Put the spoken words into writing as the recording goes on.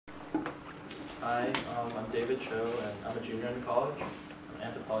Hi, I'm David Choe, and I'm a junior in college. I'm an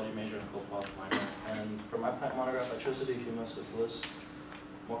anthropology major and co-philosophy minor. And for my plant monograph, I chose to do Humulus lupulus,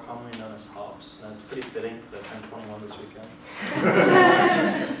 more commonly known as hops. And it's pretty fitting because I turned 21 this weekend.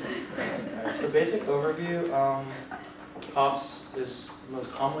 Alright, so basic overview, hops is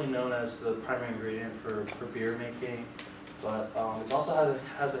most commonly known as the primary ingredient for beer making, but it also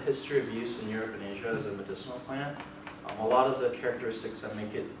has a history of use in Europe and Asia as a medicinal plant. A lot of the characteristics that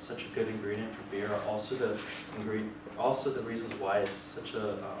make it such a good ingredient for beer are also the reasons why it's such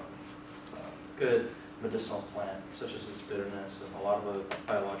a good medicinal plant, such as its bitterness and a lot of the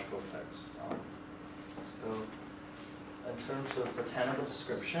biological effects. So, in terms of botanical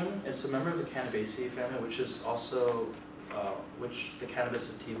description, it's a member of the Cannabaceae family, which is also which the cannabis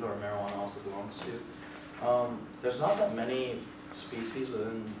sativa or marijuana also belongs to. There's not that many species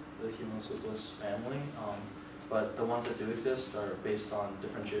within the Humulus lupulus family. But the ones that do exist are based on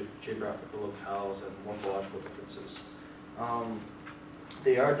different geographical locales and morphological differences.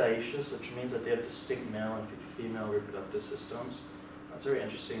 They are dioecious, which means that they have distinct male and female reproductive systems. That's very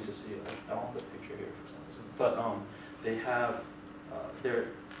interesting to see. I don't have the picture here for some reason. But they have,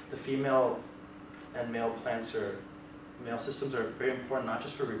 the female and male male systems are very important, not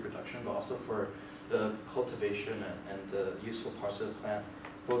just for reproduction, but also for the cultivation and the useful parts of the plant.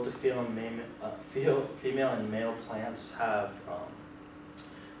 Both the female and male plants have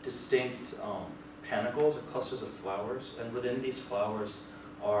distinct panicles or clusters of flowers, and within these flowers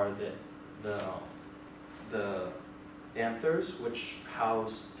are the anthers, which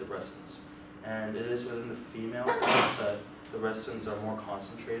house the resins. And it is within the female plants that the resins are more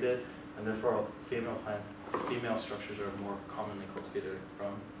concentrated, and therefore female structures are more commonly cultivated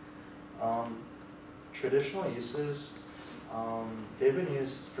from. Traditional uses. They've been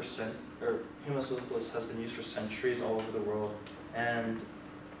used for Humulus lupulus has been used for centuries all over the world, and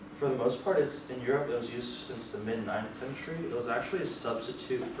for the most part, in Europe. It was used since the mid-9th century. It was actually a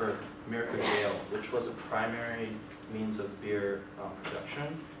substitute for American ale, which was a primary means of beer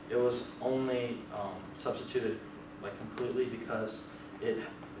production. It was only substituted completely because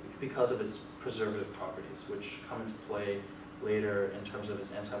of its preservative properties, which come into play later in terms of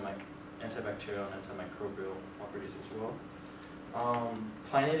its antibacterial and antimicrobial properties as well.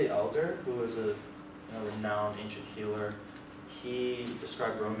 Pliny the Elder, who was a renowned ancient healer, he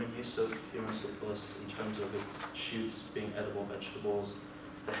described Roman use of Humulus lupulus in terms of its shoots being edible vegetables,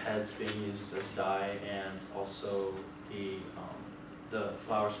 the heads being used as dye, and also the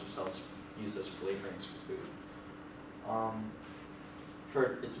flowers themselves used as flavorings for food.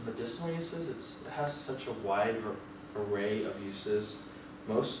 For its medicinal uses, it has such a wide array of uses.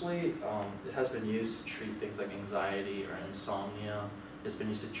 Mostly, it has been used to treat things like anxiety or insomnia. It's been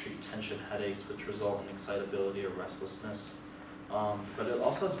used to treat tension headaches, which result in excitability or restlessness. But it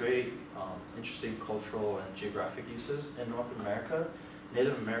also has very interesting cultural and geographic uses. In North America,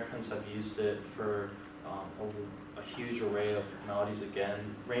 Native Americans have used it for a huge array of maladies,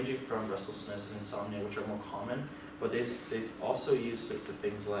 again, ranging from restlessness and insomnia, which are more common. But they've also used it for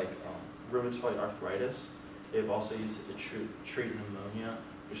things like rheumatoid arthritis. They've also used it to treat pneumonia,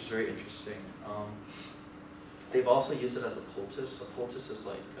 which is very interesting. They've also used it as a poultice. A poultice is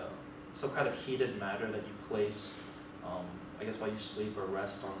like some kind of heated matter that you place, I guess, while you sleep or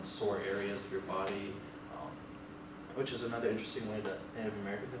rest on sore areas of your body, which is another interesting way that Native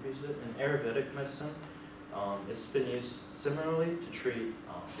Americans have used it. In Ayurvedic medicine, it's been used similarly to treat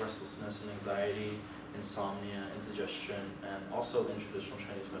restlessness and anxiety, insomnia, indigestion, and also in traditional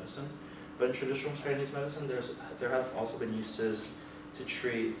Chinese medicine. But in traditional Chinese medicine, there have also been uses to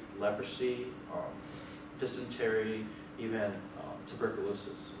treat leprosy, dysentery, even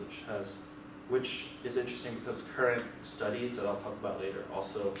tuberculosis, which is interesting because current studies that I'll talk about later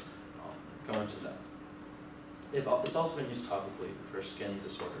also go into that. It's also been used topically for skin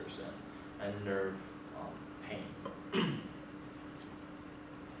disorders and nerve pain.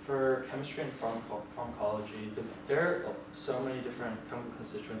 For chemistry and pharmacology, there are so many different chemical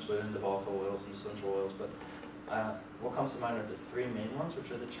constituents within the volatile oils and essential oils, but what comes to mind are the three main ones, which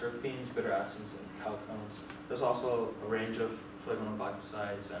are the terpenes, bitter acids, and chalcones. There's also a range of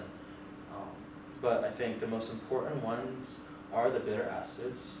flavonoglycosides, but I think the most important ones are the bitter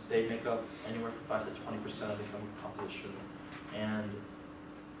acids. They make up anywhere from 5 to 20% of the chemical composition, and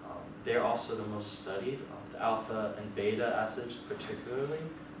they're also the most studied. The alpha and beta acids particularly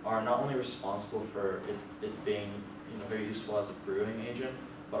are not only responsible for it being very useful as a brewing agent,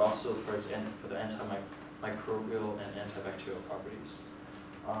 but also for the antimicrobial and antibacterial properties.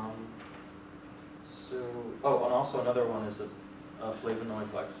 And also another one is a flavonoid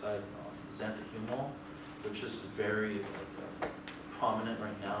glycoside, xanthocumol, which is very prominent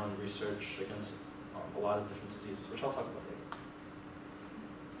right now in research against a lot of different diseases, which I'll talk about later.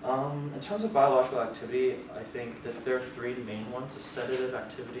 In terms of biological activity, I think that there are three main ones: the sedative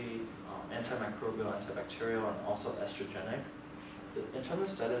activity, antimicrobial, antibacterial, and also estrogenic. In terms of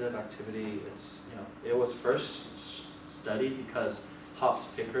sedative activity, it was first studied because hops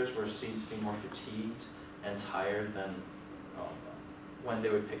pickers were seen to be more fatigued and tired than when they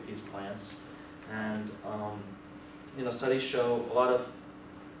would pick these plants. And studies show a lot of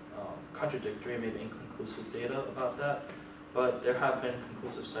contradictory, maybe inconclusive data about that, but there have been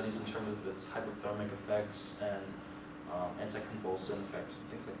conclusive studies in terms of its hypothermic effects and anticonvulsant effects and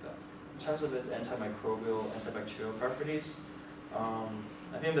things like that. In terms of its antimicrobial, antibacterial properties,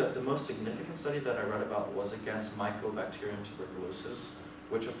 I think that the most significant study that I read about was against Mycobacterium tuberculosis,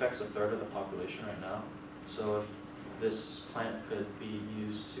 which affects 1/3 of the population right now. So if this plant could be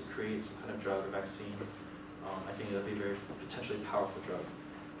used to create some kind of drug or vaccine, I think that would be a very potentially powerful drug.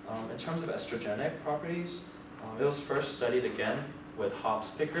 In terms of estrogenic properties, it was first studied again with hops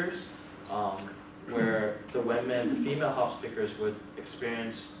pickers, where the female hops pickers would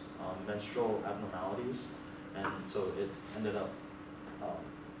experience menstrual abnormalities, and so it ended up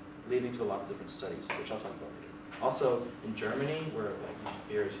leading to a lot of different studies, which I'll talk about later. Also, in Germany, where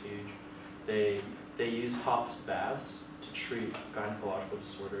beer is huge, they use hops baths to treat gynecological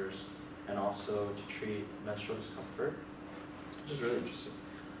disorders and also to treat menstrual discomfort, which is really interesting.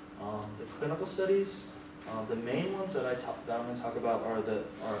 The clinical studies, the main ones that I'm going to talk about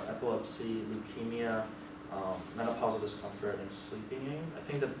are epilepsy, leukemia, menopausal discomfort, and sleeping aid. I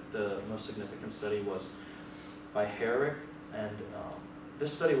think that the most significant study was by Herrick, and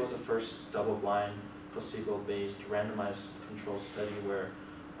this study was the first double-blind, placebo-based, randomized control study where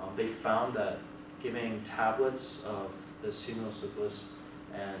they found that giving tablets of this Humulus lupulus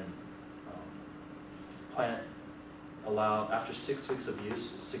and plant allowed, after 6 weeks of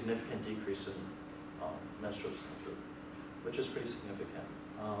use, a significant decrease in menstrual discomfort, which is pretty significant.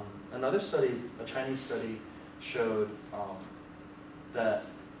 Another study, a Chinese study, showed that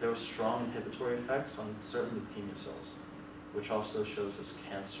there were strong inhibitory effects on certain leukemia cells, which also shows this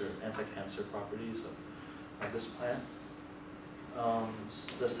anti-cancer properties of this plant.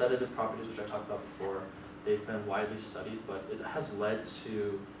 The sedative properties, which I talked about before, they've been widely studied, but it has led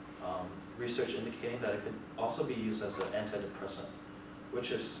to research indicating that it could also be used as an antidepressant,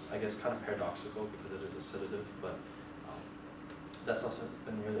 which is, I guess, kind of paradoxical because it is a sedative, but that's also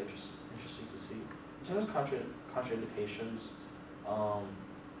been really interesting to see. In terms of contraindications,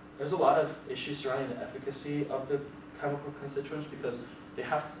 there's a lot of issues surrounding the efficacy of the chemical constituents because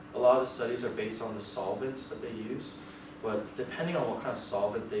a lot of the studies are based on the solvents that they use, but depending on what kind of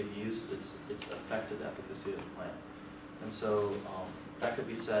solvent they've used, it's affected the efficacy of the plant. And so that could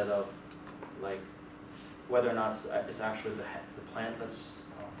be said of whether or not it's actually the plant that's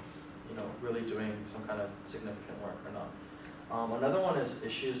really doing some kind of significant work or not. Another one is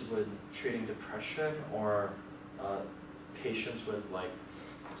issues with treating depression or patients with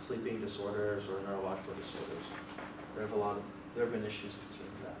sleeping disorders or neurological disorders. There have been issues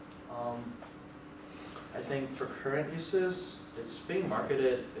concerning that. I think for current uses, it's being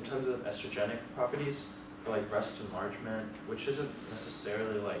marketed in terms of estrogenic properties for breast enlargement, which isn't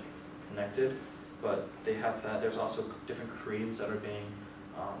necessarily connected, but they have that. There's also different creams that are being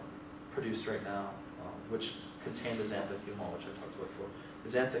produced right now, which contain the xanthocumol, which I talked about before. The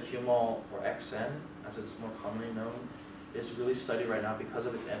xanthocumol, or XN, as it's more commonly known, is really studied right now because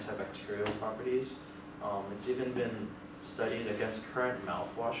of its antibacterial properties. It's even been studied against current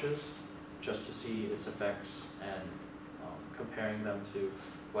mouthwashes just to see its effects and comparing them to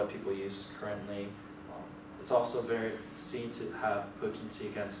what people use currently. It's also seen to have potency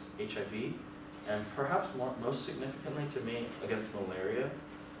against HIV, and perhaps most significantly to me, against malaria.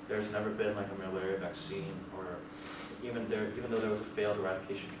 There's never been a malaria vaccine, or even though there was a failed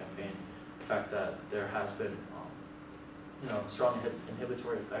eradication campaign, the fact that there has been strong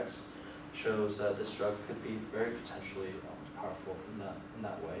inhibitory effects shows that this drug could be very potentially powerful in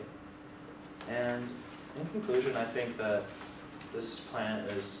that way. And in conclusion, I think that this plant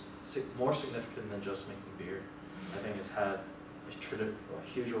is more significant than just making beer. I think it's had a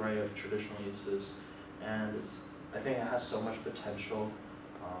huge array of traditional uses, and I think it has so much potential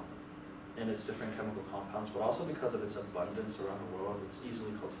in its different chemical compounds, but also because of its abundance around the world. It's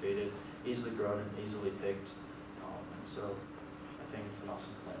easily cultivated, easily grown, and easily picked. And so I think it's an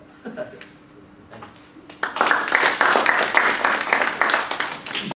awesome plant. Thanks.